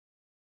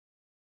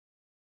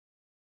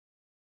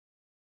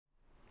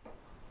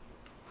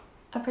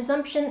A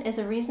presumption is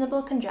a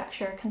reasonable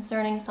conjecture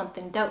concerning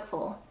something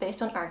doubtful,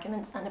 based on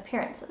arguments and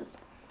appearances.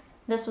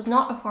 This was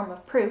not a form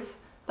of proof,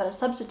 but a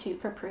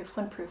substitute for proof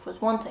when proof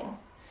was wanting.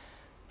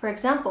 For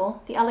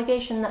example, the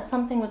allegation that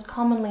something was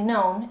commonly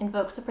known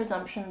invokes a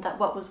presumption that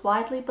what was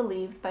widely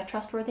believed by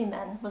trustworthy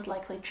men was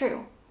likely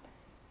true.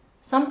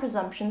 Some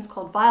presumptions,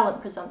 called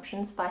violent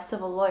presumptions by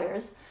civil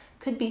lawyers,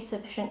 could be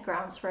sufficient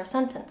grounds for a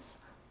sentence,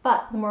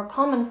 but the more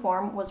common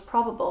form was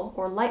probable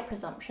or light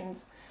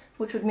presumptions,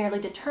 which would merely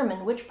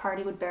determine which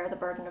party would bear the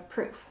burden of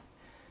proof.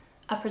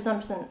 A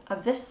presumption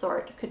of this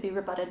sort could be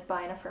rebutted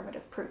by an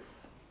affirmative proof.